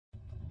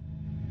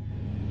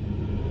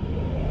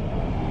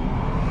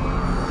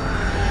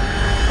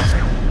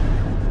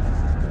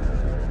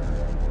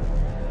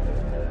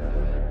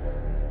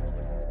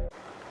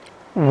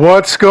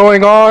What's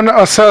going on,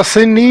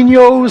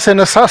 assassininos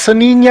and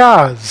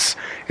assassininas?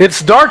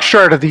 It's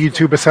Darkshard of the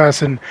YouTube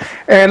Assassin,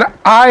 and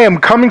I am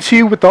coming to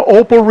you with the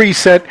Opal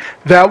reset,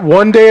 that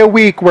one day a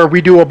week where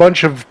we do a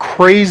bunch of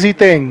crazy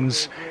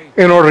things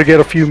in order to get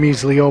a few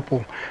measly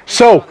Opal.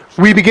 So,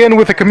 we begin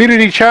with a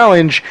community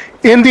challenge,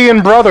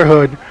 Indian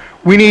Brotherhood.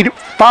 We need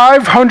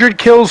 500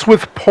 kills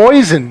with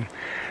poison.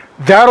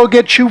 That'll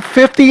get you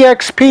 50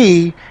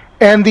 XP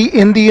and the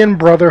Indian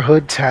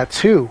Brotherhood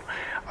tattoo.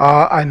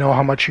 I know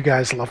how much you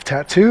guys love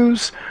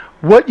tattoos.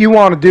 What you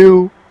want to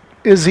do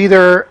is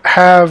either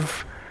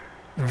have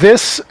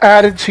this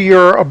added to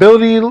your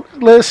ability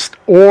list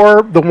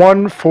or the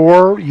one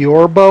for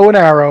your bow and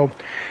arrow,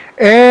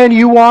 and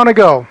you want to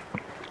go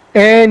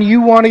and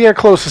you want to get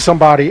close to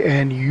somebody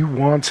and you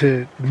want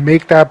to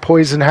make that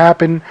poison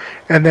happen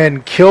and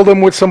then kill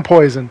them with some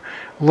poison.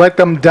 Let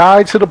them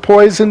die to the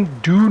poison.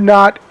 Do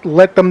not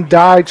let them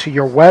die to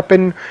your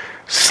weapon.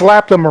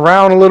 Slap them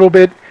around a little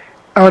bit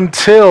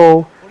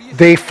until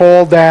they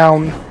fall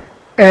down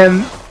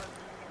and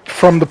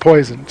from the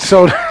poison.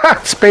 So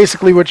that's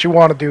basically what you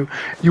want to do.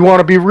 You want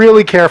to be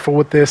really careful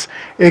with this.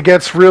 It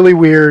gets really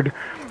weird.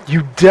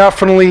 You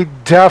definitely,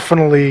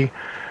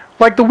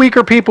 like the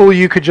weaker people,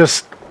 you could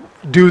just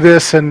do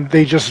this and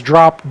they just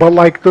drop. But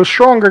like the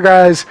stronger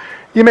guys,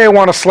 you may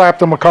want to slap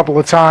them a couple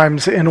of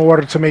times in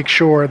order to make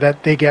sure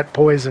that they get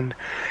poisoned.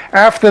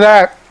 After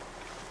that,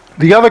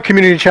 the other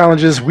community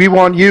challenges,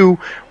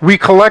 we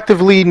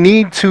collectively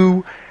need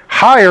to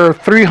hire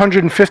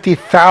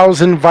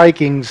 350,000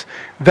 Vikings.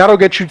 That'll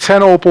get you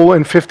 10 Opal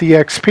and 50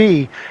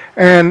 XP.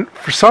 And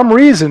for some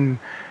reason,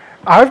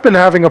 I've been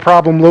having a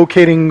problem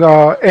locating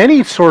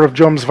any sort of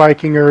Jums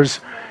Vikingers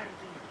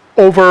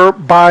over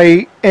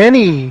by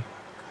any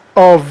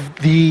of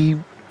the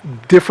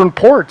different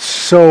ports.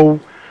 So,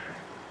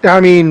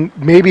 I mean,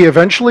 maybe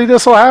eventually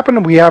this will happen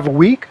and we have a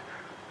week.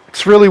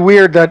 It's really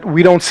weird that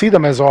we don't see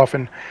them as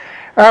often.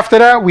 After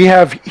that, we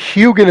have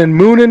Hugin and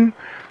Moonin.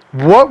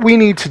 What we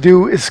need to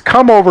do is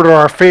come over to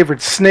our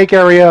favorite snake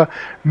area.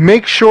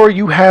 Make sure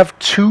you have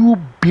 2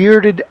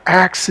 bearded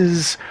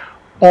axes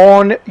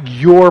on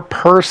your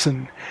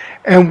person.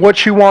 And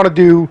what you want to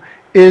do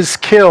is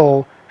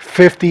kill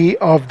 50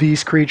 of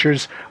these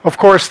creatures. Of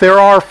course, there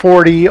are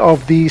 40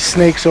 of these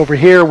snakes over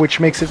here, which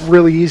makes it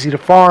really easy to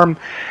farm.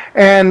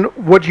 And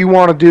what you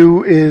want to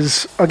do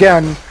is,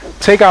 again,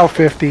 take out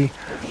 50.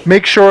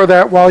 Make sure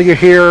that while you're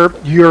here,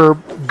 you're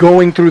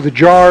going through the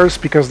jars,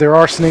 because there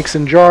are snakes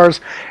in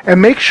jars.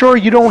 And make sure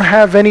you don't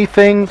have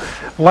anything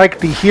like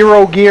the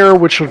hero gear,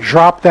 which will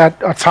drop that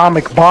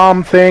atomic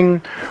bomb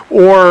thing,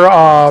 or,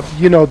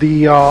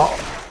 the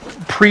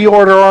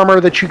pre-order armor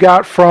that you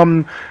got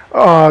from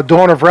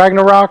Dawn of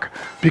Ragnarok,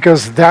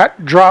 because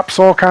that drops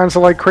all kinds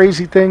of like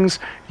crazy things.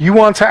 You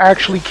want to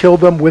actually kill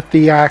them with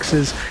the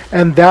axes,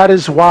 and that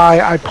is why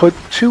I put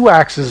 2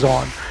 axes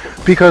on.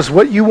 Because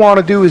what you want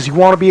to do is you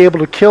want to be able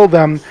to kill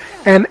them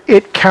and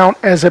it count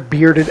as a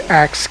bearded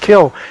axe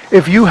kill.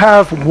 If you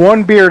have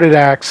 1 bearded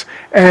axe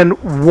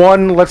and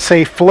 1, let's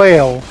say,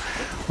 flail,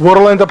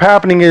 what'll end up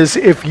happening is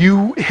if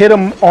you hit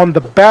them on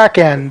the back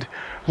end,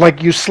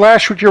 like you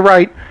slash with your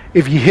right,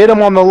 if you hit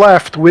them on the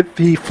left with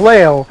the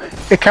flail,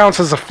 it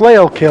counts as a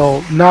flail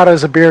kill, not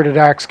as a bearded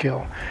axe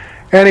kill.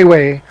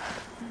 Anyway,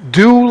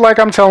 do like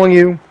I'm telling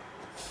you.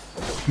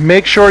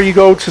 Make sure you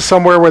go to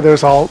somewhere where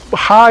there's a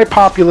high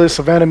populace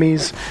of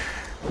enemies.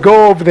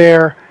 Go over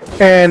there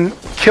and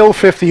kill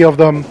 50 of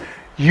them.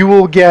 You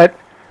will get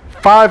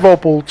 5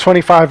 Opal,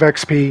 25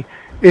 XP.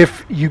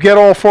 If you get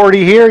all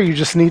 40 here, you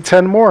just need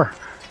 10 more.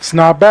 It's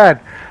not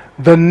bad.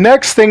 The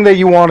next thing that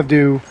you want to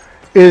do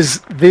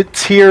is the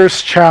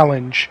Tears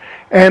Challenge.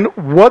 And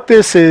what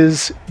this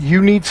is,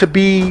 you need to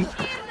be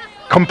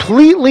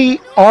completely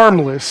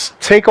armless,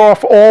 take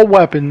off all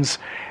weapons,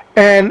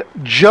 and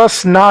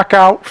just knock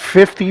out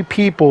 50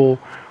 people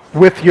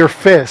with your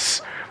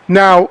fists.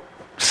 Now,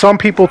 some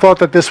people thought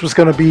that this was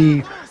going to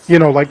be,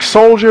 like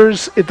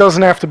soldiers. It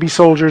doesn't have to be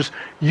soldiers.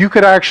 You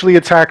could actually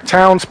attack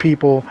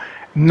townspeople,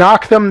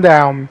 knock them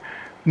down,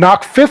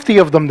 knock 50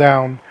 of them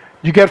down.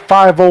 You get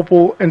 5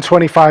 Opal and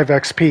 25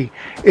 XP.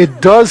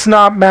 It does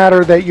not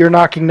matter that you're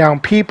knocking down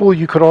people.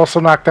 You could also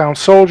knock down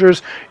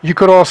soldiers. You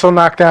could also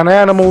knock down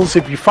animals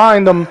if you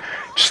find them.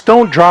 Just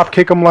don't drop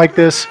kick them like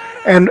this.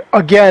 And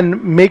again,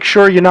 make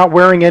sure you're not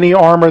wearing any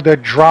armor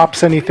that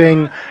drops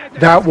anything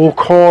that will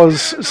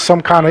cause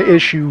some kind of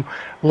issue,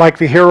 like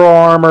the hero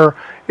armor.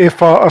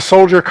 If a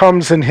soldier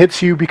comes and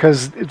hits you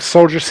because the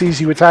soldier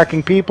sees you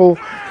attacking people,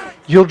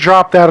 you'll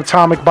drop that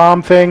atomic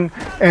bomb thing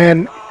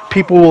and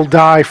people will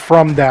die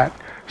from that.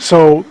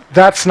 So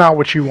that's not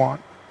what you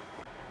want.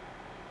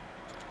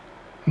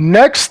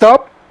 Next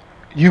up,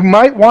 you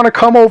might want to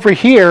come over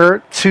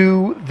here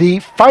to the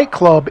Fight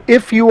Club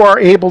if you are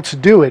able to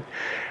do it.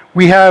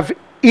 We have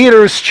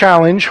Eater's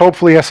Challenge.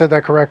 Hopefully I said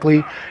that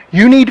correctly.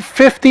 You need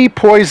 50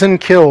 poison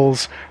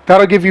kills.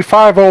 That'll give you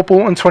 5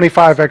 Opal and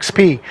 25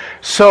 XP.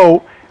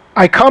 So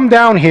I come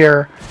down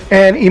here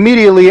and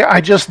immediately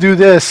I just do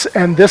this,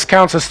 and this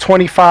counts as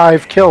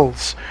 25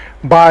 kills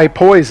by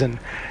poison.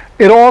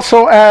 it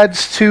also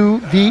adds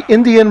to the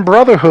Indian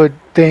Brotherhood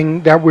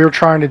thing that we're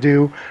trying to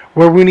do,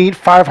 where we need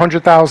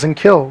 500,000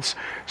 kills.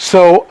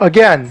 So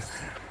again,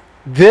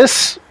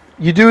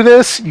 you do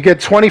this, you get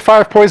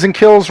 25 poison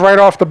kills right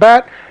off the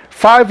bat,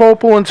 5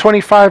 opal and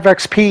 25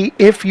 XP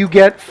if you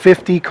get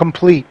 50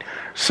 complete.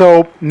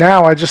 So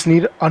now I just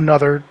need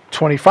another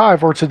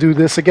 25 or to do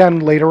this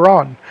again later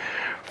on.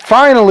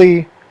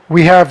 Finally,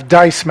 we have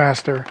Dice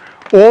Master.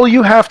 All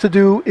you have to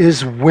do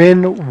is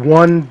win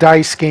one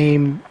dice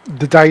game,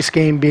 the dice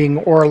game being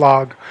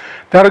Orlog.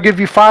 That'll give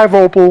you 5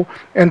 opal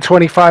and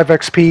 25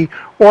 XP.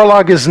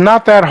 Orlog is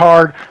not that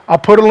hard. I'll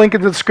put a link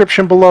in the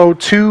description below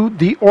to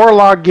the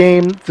Orlog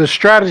game, the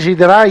strategy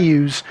that I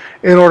use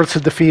in order to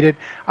defeat it.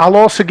 I'll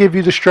also give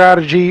you the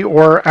strategy,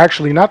 or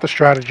actually not the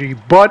strategy,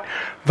 but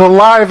the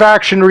live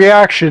action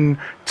reaction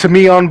to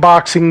me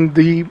unboxing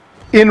the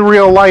in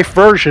real life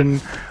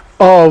version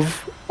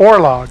of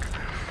Orlog.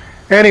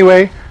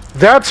 Anyway,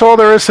 that's all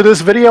there is to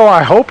this video.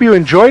 I hope you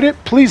enjoyed it.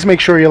 Please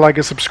make sure you like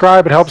and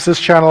subscribe. It helps this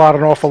channel out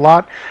an awful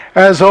lot.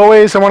 As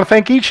always, I want to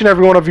thank each and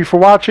every one of you for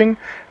watching.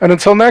 And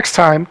until next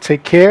time,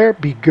 take care,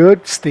 be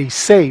good, stay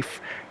safe,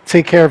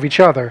 take care of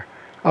each other.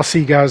 I'll see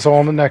you guys all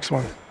in the next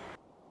one.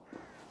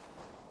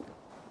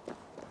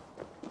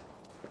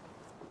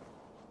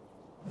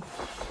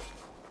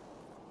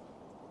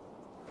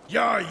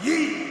 Yeah,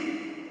 yeet!